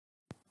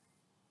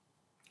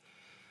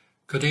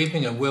Good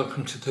evening and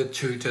welcome to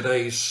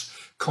today's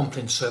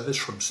Compline service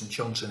from St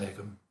John's in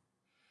Egham.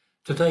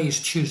 Today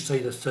is Tuesday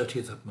the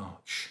 30th of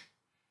March.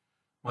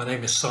 My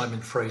name is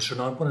Simon Fraser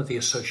and I'm one of the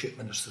Associate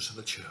Ministers of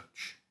the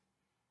Church.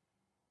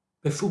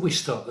 Before we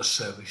start the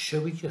service, shall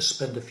we just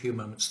spend a few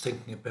moments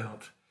thinking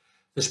about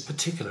this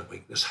particular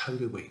week, this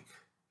Holy Week,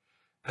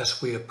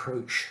 as we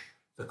approach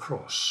the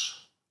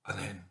cross and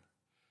then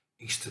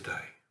Easter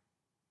Day?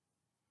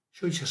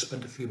 Shall we just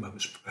spend a few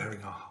moments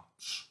preparing our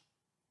hearts?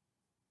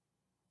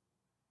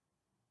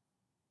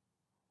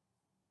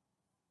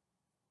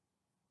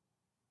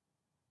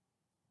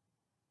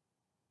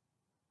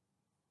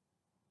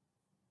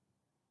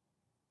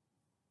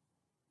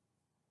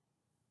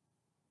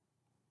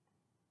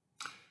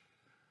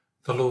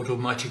 The Lord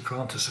Almighty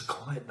grant us a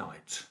quiet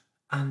night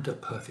and a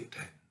perfect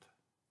end.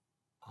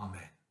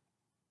 Amen.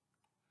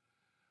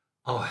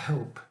 Our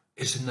help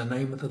is in the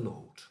name of the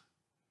Lord,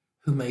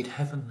 who made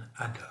heaven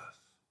and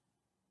earth.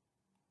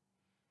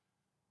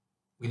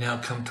 We now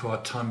come to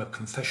our time of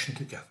confession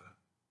together.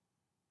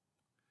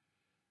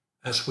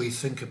 As we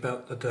think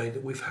about the day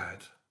that we've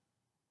had,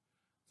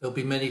 there'll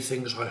be many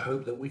things I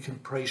hope that we can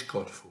praise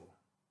God for.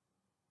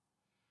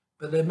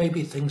 But there may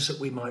be things that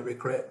we might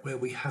regret where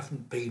we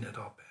haven't been at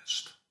our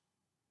best.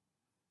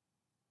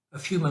 A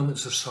few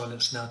moments of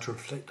silence now to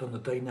reflect on the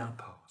day now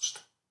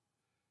past,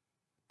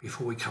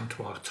 before we come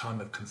to our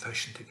time of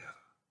confession together.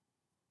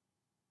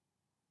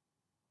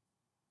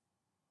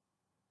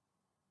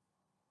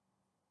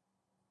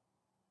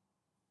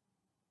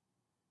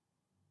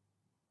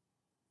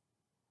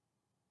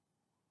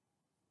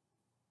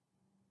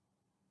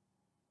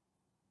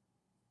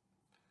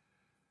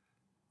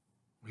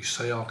 We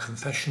say our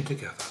confession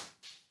together.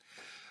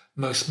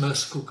 Most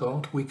merciful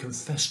God, we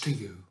confess to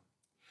you,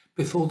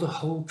 before the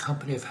whole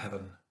company of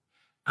heaven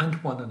and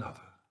one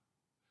another,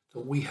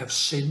 that we have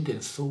sinned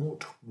in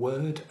thought,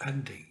 word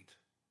and deed,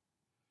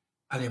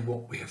 and in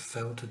what we have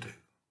failed to do.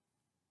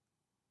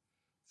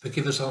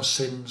 Forgive us our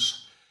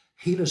sins,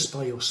 heal us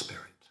by your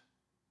Spirit,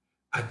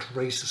 and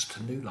raise us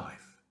to new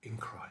life in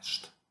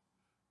Christ.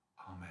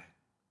 Amen.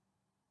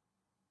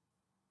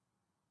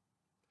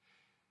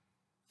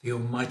 The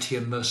Almighty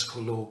and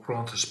merciful Lord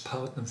grant us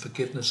pardon and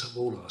forgiveness of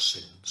all our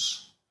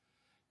sins,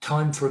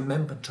 time for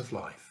remembrance of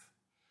life,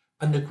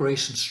 and the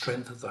grace and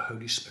strength of the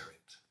Holy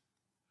Spirit.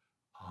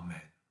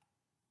 Amen.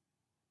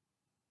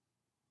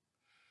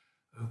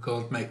 O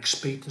God, make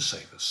speed to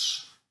save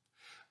us.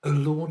 O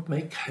Lord,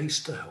 make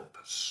haste to help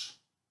us.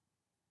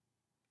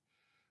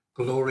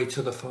 Glory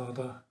to the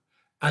Father,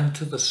 and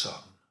to the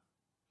Son,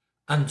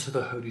 and to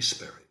the Holy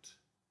Spirit,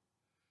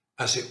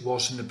 as it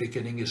was in the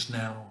beginning, is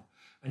now,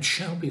 and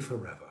shall be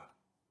forever.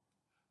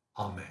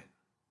 Amen.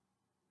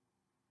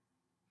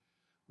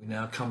 We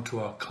now come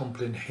to our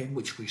Compline hymn,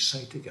 which we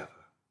say together.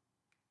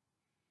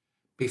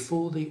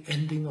 Before the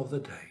ending of the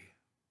day,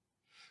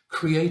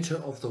 Creator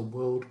of the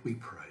world, we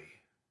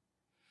pray,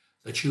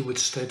 that you with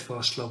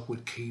steadfast love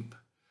would keep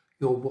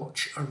your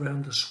watch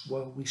around us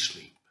while we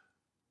sleep.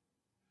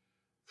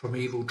 From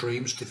evil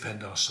dreams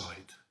defend our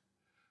sight,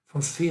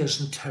 from fears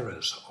and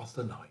terrors of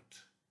the night.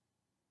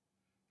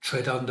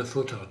 Tread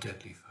underfoot our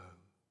deadly foe,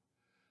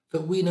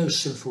 that we no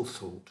sinful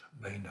thought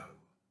may know.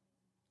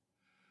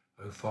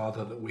 O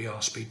Father, that we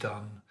ask be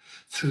done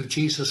through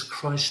Jesus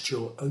Christ,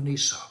 your only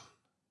Son,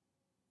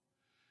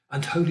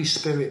 and Holy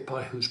Spirit,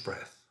 by whose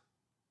breath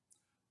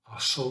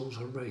our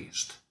souls are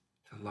raised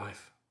to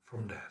life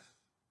from death.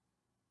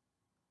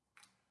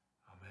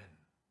 Amen.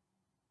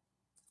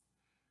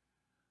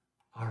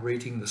 Our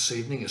reading this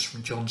evening is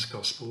from John's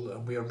Gospel,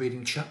 and we are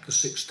reading chapter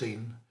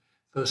 16,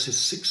 verses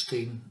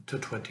 16 to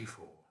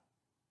 24.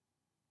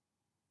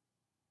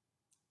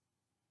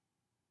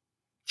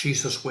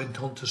 Jesus went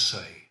on to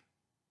say,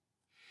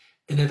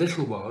 "In a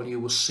little while you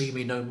will see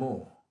me no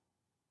more,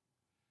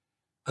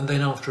 and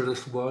then after a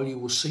little while you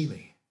will see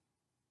me."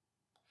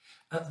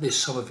 At this,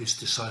 some of his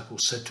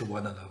disciples said to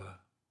one another,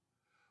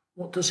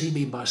 "What does he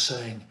mean by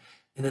saying,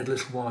 'In a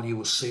little while you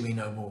will see me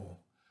no more,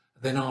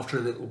 and then after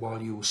a little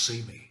while you will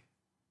see me'?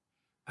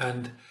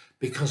 And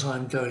because I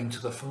am going to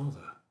the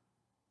Father?"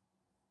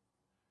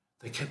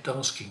 They kept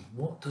asking,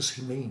 "What does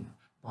he mean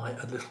by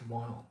a little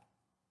while?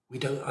 We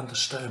don't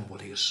understand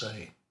what he is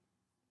saying."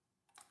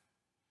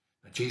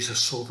 Now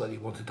Jesus saw that he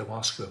wanted to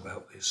ask them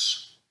about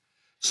this.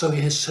 So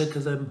he has said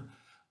to them,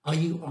 "Are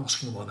you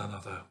asking one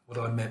another what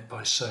I meant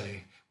by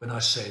saying when I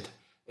said,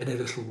 'In a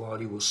little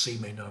while you will see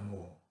me no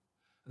more,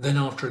 and then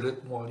after a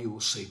little while you will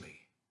see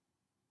me'?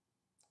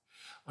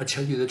 I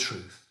tell you the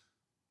truth,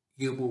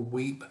 you will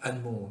weep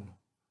and mourn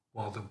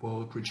while the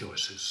world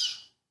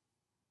rejoices.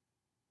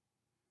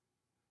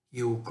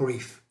 You will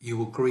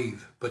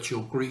grieve, but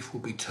your grief will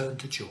be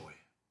turned to joy.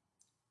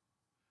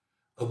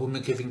 A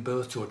woman giving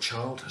birth to a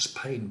child has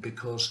pain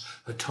because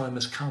her time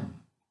has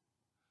come.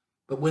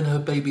 But when her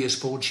baby is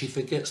born, she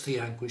forgets the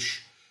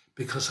anguish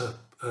because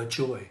her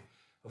joy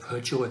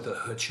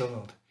that her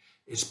child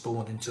is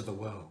born into the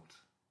world.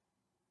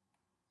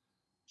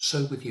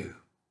 So with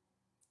you.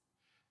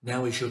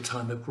 Now is your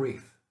time of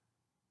grief.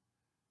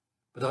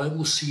 But I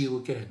will see you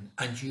again,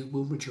 and you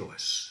will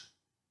rejoice,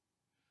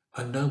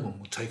 and no one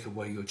will take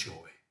away your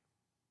joy.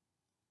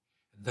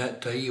 In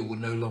that day you will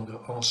no longer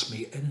ask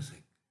me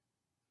anything.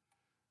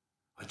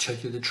 I tell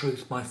you the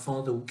truth, my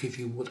Father will give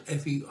you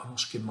whatever you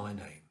ask in my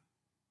name.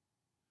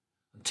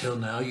 Until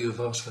now you have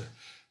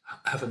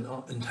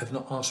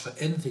not asked for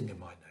anything in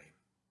my name.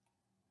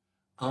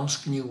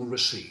 Ask and you will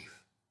receive,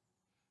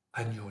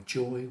 and your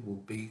joy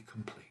will be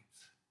complete.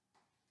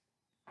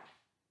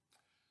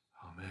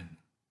 Amen.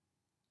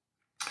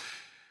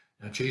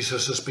 Now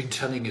Jesus has been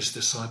telling his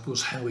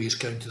disciples how he is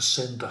going to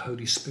send the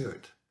Holy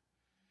Spirit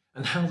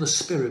and how the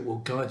Spirit will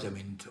guide them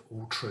into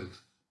all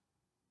truth.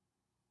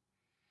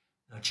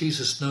 Now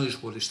Jesus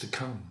knows what is to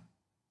come.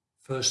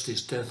 First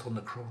his death on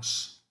the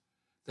cross,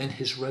 then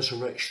his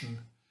resurrection,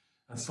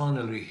 and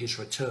finally his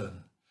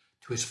return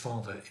to his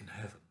Father in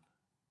heaven.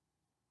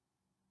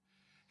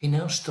 He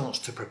now starts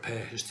to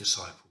prepare his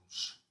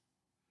disciples.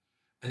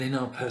 And in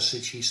our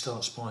passage he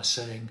starts by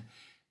saying,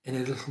 in a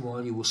little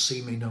while you will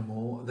see me no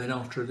more, and then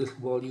after a little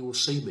while you will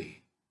see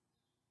me.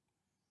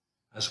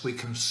 As we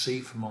can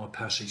see from our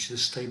passage,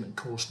 this statement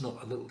caused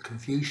not a little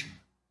confusion.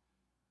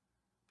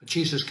 But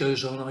Jesus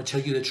goes on, I tell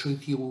you the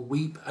truth, you will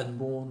weep and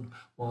mourn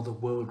while the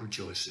world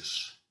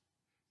rejoices.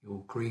 But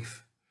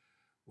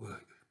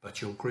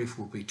your grief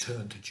will be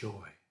turned to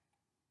joy.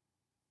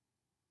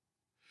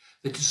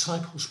 The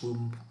disciples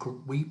will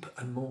weep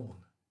and mourn.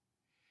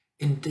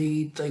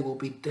 Indeed, they will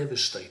be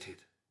devastated.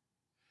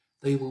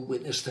 They will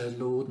witness their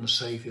Lord and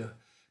Saviour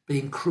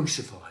being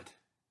crucified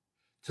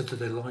to the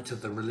delight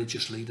of the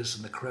religious leaders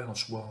and the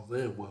crowds while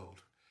their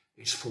world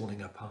is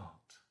falling apart.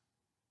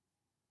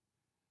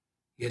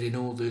 Yet in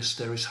all this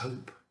there is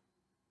hope.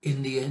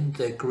 In the end,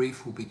 their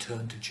grief will be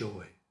turned to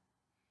joy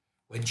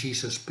when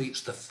Jesus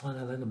beats the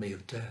final enemy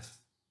of death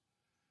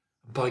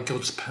and by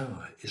God's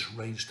power is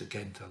raised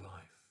again to life.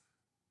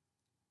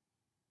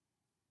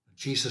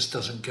 Jesus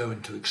doesn't go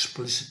into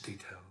explicit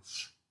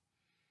details.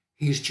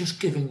 He is just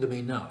giving them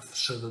enough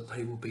so that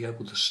they will be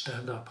able to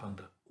stand up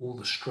under all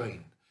the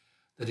strain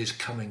that is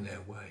coming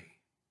their way.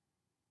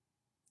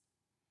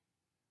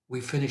 We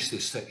finish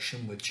this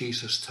section with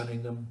Jesus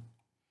telling them,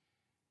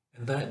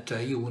 in that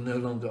day you will no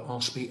longer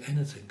ask me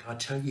anything. I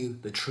tell you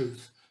the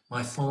truth,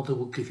 my Father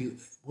will give you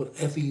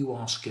whatever you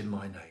ask in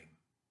my name.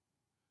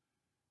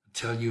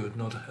 Until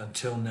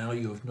now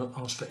you have not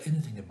asked for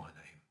anything in my name.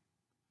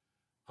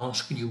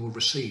 Ask and you will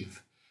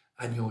receive,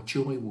 and your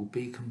joy will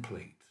be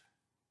complete.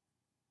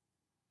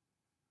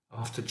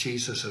 After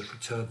Jesus has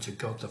returned to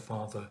God the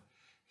Father,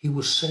 he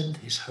will send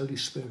his Holy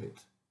Spirit,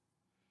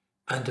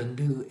 and a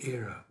new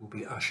era will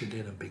be ushered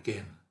in and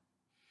begin,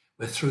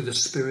 where through the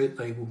Spirit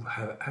they will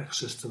have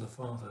access to the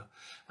Father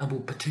and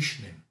will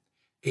petition him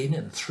in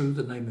and through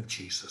the name of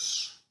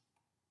Jesus.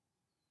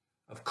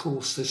 Of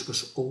course, this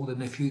was all in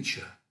the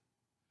future,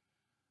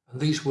 and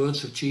these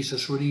words of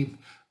Jesus really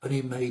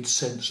only made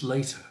sense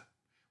later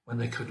when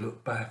they could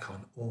look back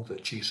on all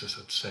that Jesus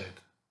had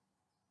said.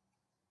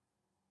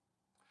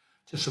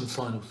 Just some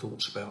final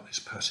thoughts about this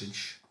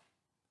passage.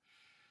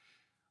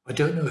 I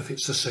don't know if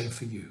it's the same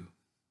for you,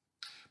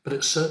 but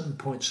at certain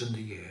points in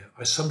the year,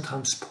 I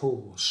sometimes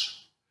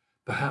pause,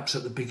 perhaps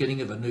at the beginning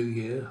of a new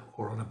year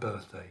or on a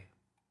birthday.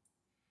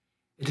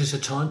 It is a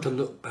time to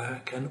look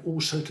back and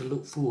also to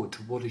look forward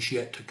to what is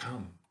yet to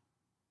come.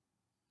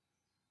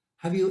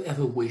 Have you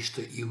ever wished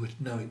that you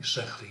would know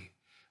exactly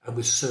and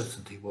with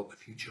certainty what the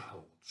future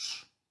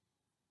holds?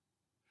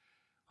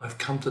 I've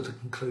come to the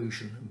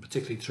conclusion, and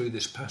particularly through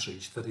this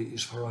passage, that it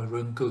is for our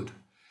own good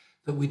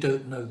that we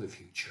don't know the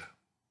future.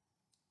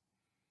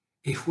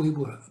 If we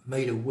were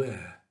made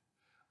aware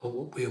of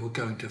what we were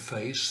going to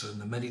face and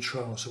the many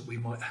trials that we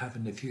might have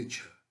in the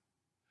future,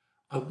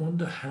 I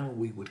wonder how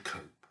we would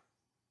cope.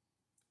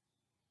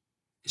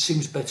 It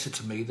seems better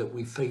to me that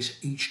we face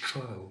each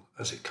trial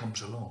as it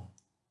comes along.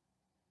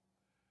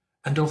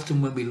 And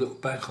often when we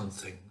look back on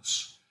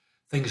things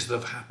that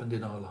have happened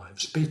in our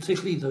lives,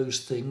 particularly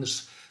those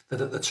things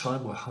that at the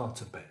time were hard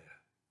to bear,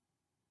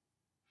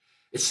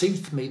 it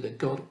seems to me that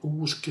God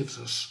always gives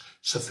us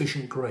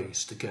sufficient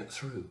grace to get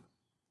through.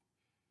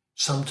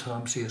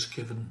 Sometimes he has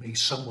given me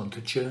someone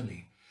to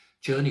journey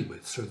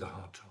with through the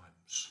hard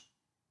times.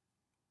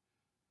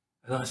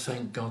 And I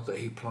thank God that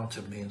he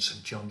planted me in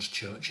St. John's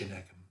Church in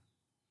Egham,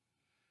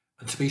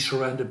 and to be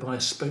surrounded by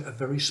a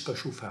very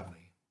special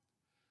family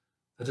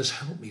that has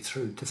helped me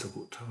through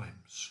difficult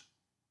times.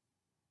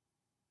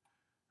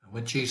 And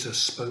when Jesus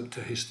spoke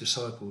to his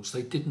disciples,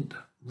 they didn't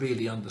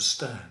really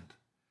understand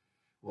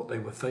what they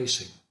were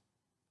facing.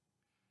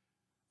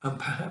 And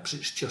perhaps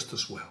it's just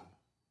as well.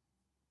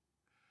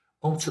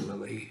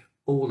 Ultimately,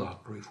 all our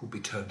grief will be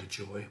turned to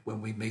joy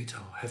when we meet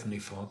our Heavenly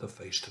Father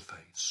face to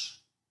face.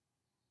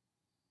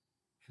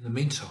 In the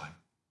meantime,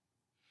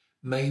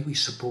 may we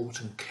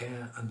support and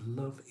care and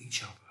love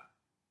each other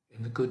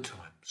in the good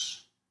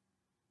times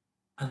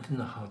and in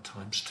the hard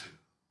times too.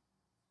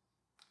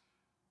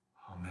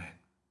 Amen.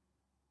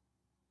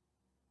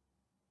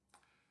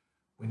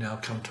 We now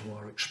come to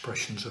our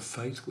expressions of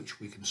faith, which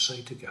we can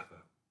say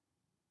together.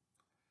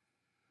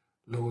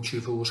 Lord,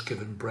 you've always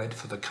given bread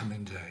for the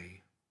coming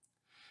day,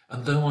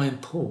 and though I am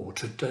poor,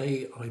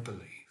 today I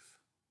believe.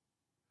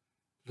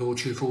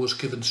 Lord, you've always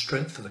given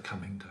strength for the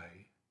coming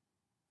day,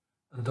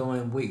 and though I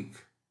am weak,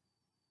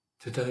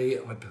 today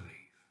I believe.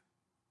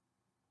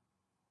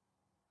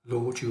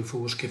 Lord, you have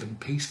always given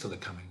peace for the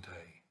coming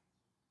day,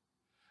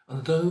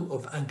 and though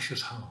of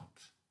anxious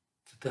heart,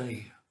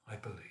 today I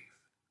believe.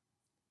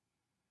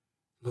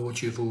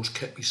 Lord, you have always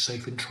kept me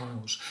safe in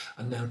trials,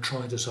 and now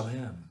tried as I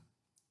am,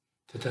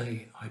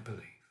 today I believe.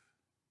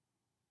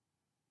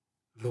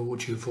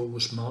 Lord, you have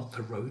always marked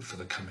the road for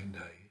the coming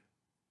day,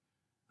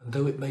 and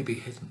though it may be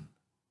hidden,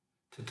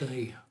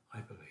 today I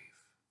believe.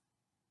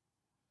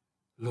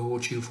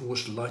 Lord, you have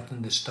always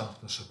lightened this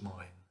darkness of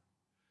mine,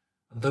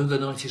 and though the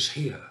night is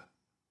here,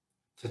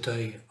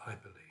 today I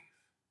believe.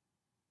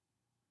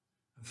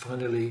 And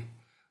finally,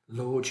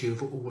 Lord, you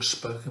have always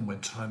spoken when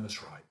time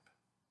is ripe,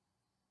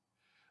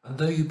 and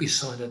though you be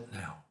silent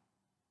now,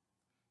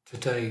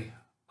 today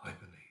I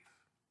believe.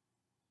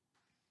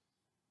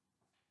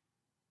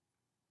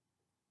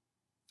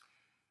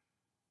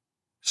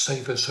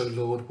 Save us, O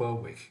Lord, while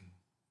waking,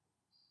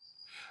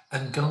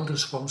 and guard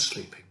us while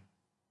sleeping,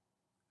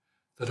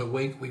 that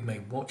awake we may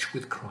watch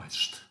with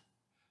Christ,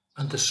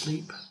 and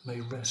asleep may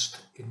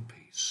rest in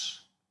peace.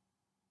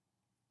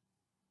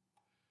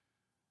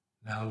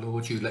 Now,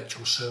 Lord, you let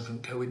your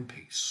servant go in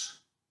peace.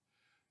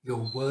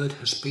 Your word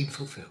has been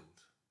fulfilled.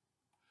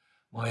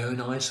 My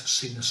own eyes have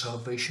seen the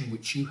salvation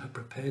which you have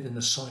prepared in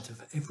the sight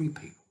of every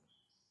people,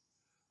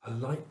 a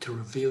light to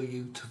reveal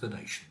you to the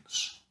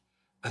nations,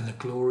 and the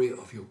glory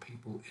of your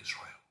people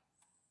Israel.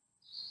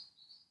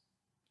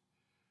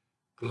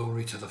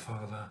 Glory to the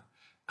Father,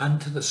 and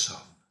to the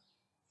Son,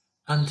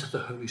 and to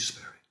the Holy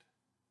Spirit,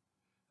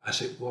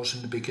 as it was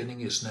in the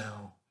beginning, is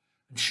now,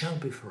 and shall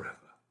be forever.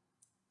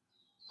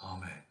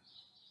 Amen.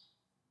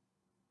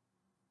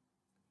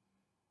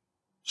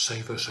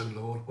 Save us, O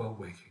Lord, while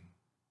waking,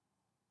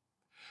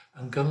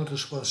 and guard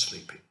us while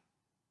sleeping,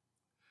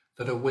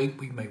 that awake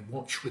we may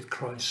watch with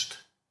Christ,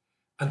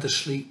 and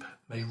asleep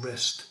may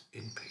rest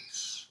in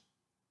peace.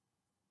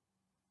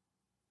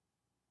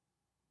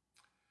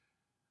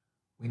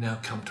 We now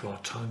come to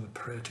our time of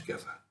prayer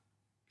together.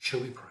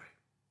 Shall we pray?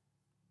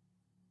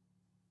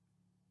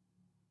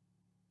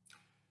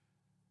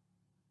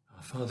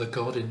 Our Father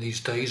God, in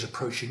these days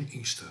approaching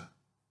Easter,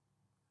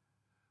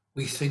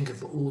 we think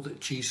of all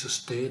that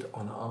Jesus did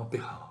on our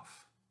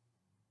behalf,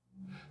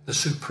 the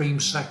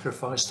supreme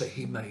sacrifice that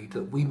he made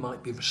that we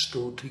might be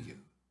restored to you,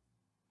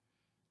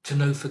 to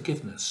know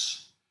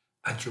forgiveness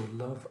and your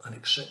love and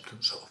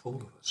acceptance of all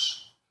of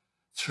us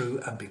through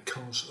and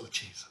because of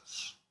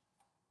Jesus.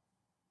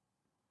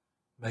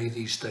 May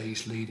these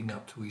days leading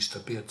up to Easter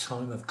be a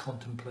time of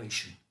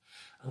contemplation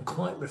and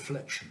quiet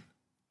reflection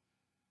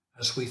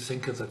as we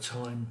think of the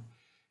time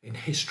in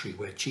history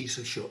where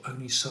Jesus, your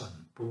only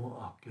Son, bore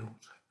our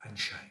guilt and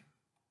shame.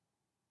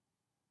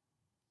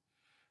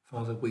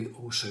 Father, we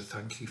also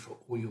thank you for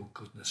all your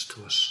goodness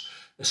to us,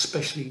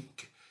 especially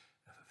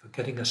for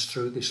getting us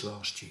through this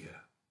last year.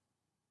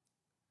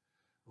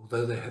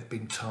 Although there have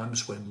been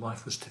times when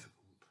life was difficult,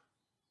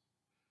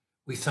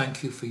 we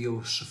thank you for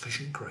your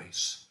sufficient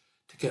grace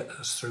to get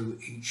us through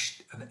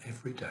each and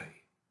every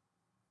day.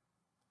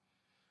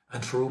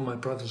 And for all my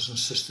brothers and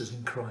sisters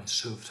in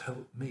Christ who have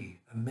helped me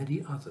and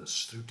many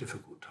others through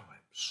difficult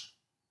times.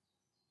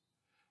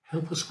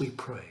 Help us, we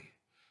pray,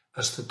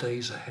 as the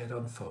days ahead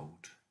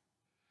unfold,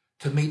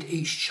 to meet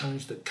each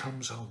challenge that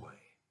comes our way.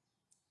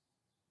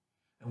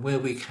 And where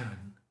we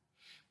can,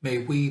 may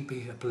we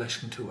be a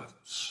blessing to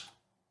others.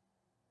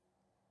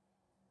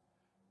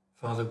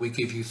 Father, we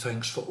give you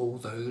thanks for all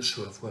those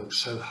who have worked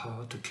so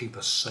hard to keep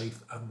us safe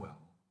and well.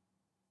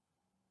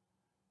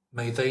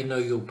 May they know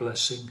your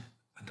blessing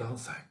and our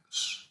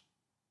thanks.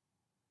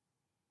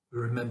 We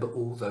remember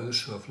all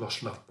those who have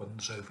lost loved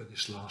ones over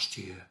this last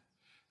year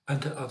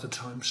and at other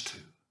times too.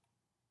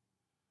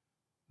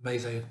 May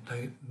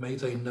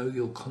they know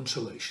your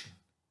consolation,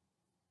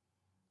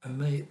 and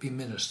may it be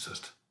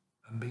ministered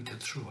and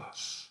meted through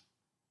us.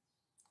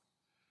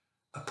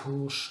 A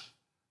pause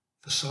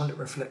for silent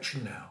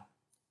reflection now,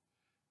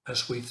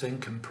 as we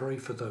think and pray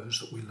for those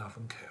that we love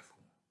and care for.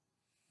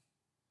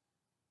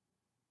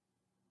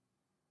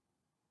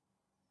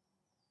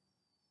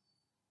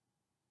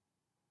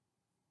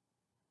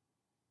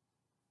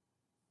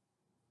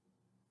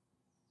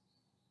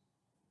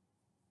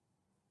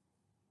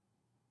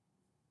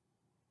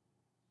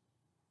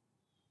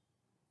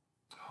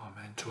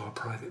 Amen. To our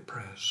private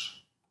prayers.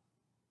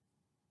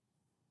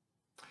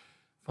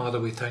 Father,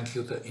 we thank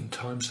you that in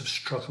times of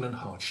struggle and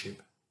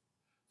hardship,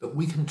 that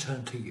we can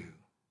turn to you,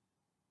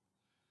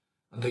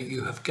 and that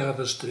you have gathered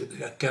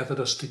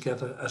us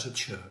together as a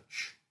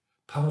church,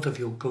 part of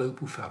your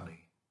global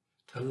family,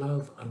 to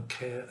love and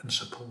care and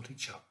support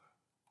each other.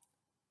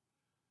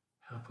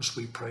 Help us,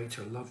 we pray,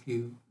 to love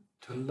you,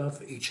 to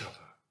love each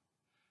other,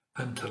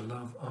 and to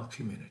love our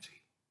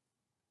community.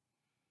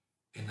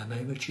 In the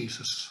name of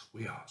Jesus,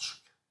 we ask.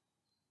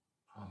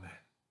 Amen.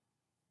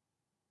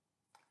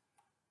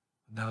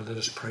 Now let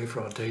us pray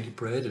for our daily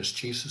bread as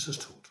Jesus has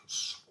taught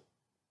us.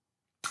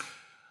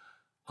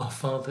 Our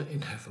Father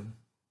in heaven,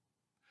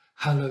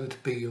 hallowed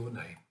be your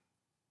name.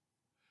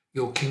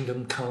 Your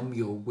kingdom come,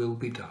 your will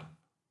be done,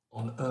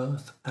 on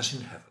earth as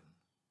in heaven.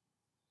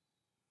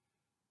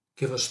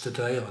 Give us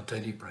today our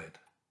daily bread.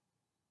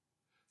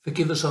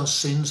 Forgive us our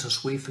sins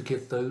as we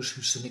forgive those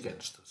who sin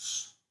against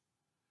us.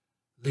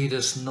 Lead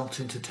us not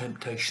into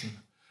temptation,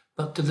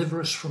 but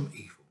deliver us from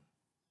evil.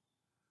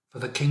 For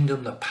the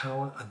kingdom, the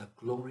power, and the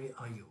glory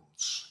are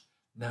yours,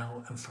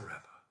 now and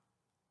forever.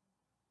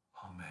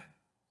 Amen.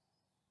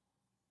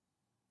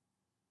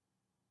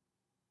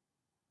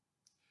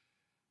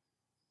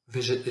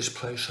 Visit this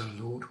place, O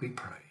Lord, we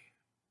pray,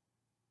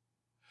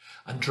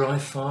 and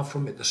drive far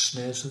from it the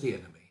snares of the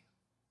enemy.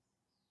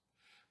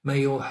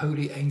 May your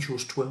holy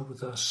angels dwell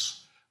with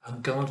us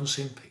and guard us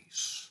in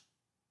peace.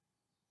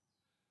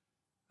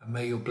 And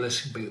may your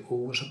blessing be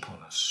always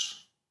upon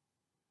us.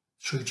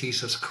 Through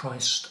Jesus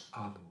Christ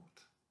our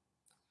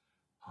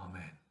Lord.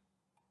 Amen.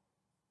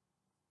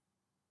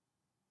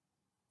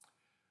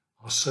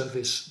 Our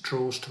service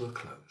draws to a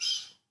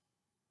close.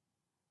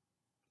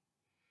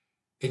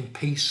 In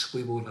peace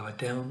we will lie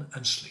down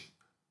and sleep.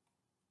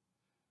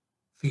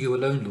 For you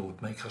alone,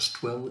 Lord, make us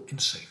dwell in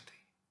safety.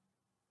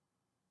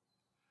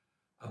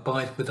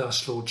 Abide with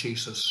us, Lord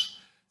Jesus,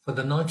 for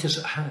the night is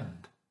at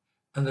hand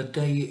and the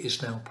day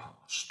is now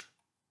past.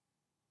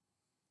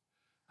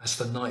 As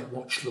the night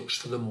watch looks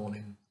for the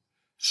morning,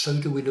 so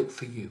do we look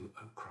for you,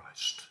 O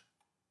Christ.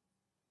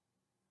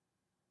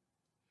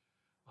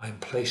 I am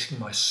placing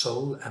my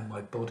soul and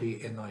my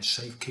body in thy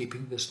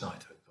safekeeping this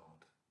night, O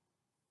God.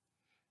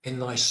 In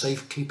thy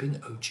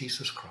safekeeping, O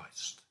Jesus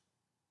Christ.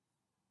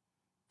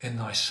 In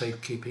thy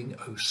safekeeping,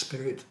 O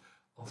Spirit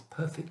of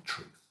perfect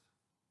truth.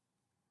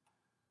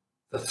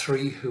 The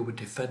three who would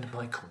defend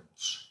my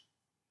cause,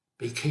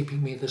 be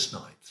keeping me this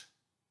night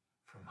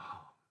from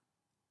harm.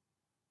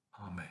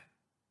 Amen.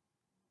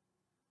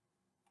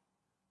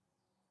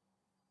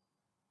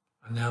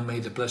 And now may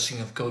the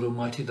blessing of God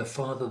Almighty, the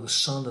Father, the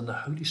Son, and the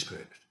Holy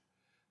Spirit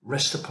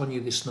rest upon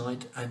you this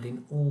night and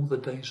in all the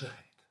days ahead.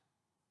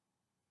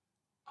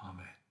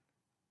 Amen.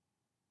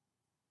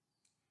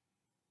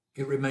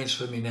 It remains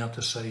for me now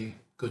to say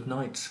good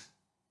night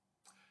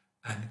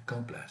and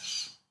God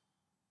bless.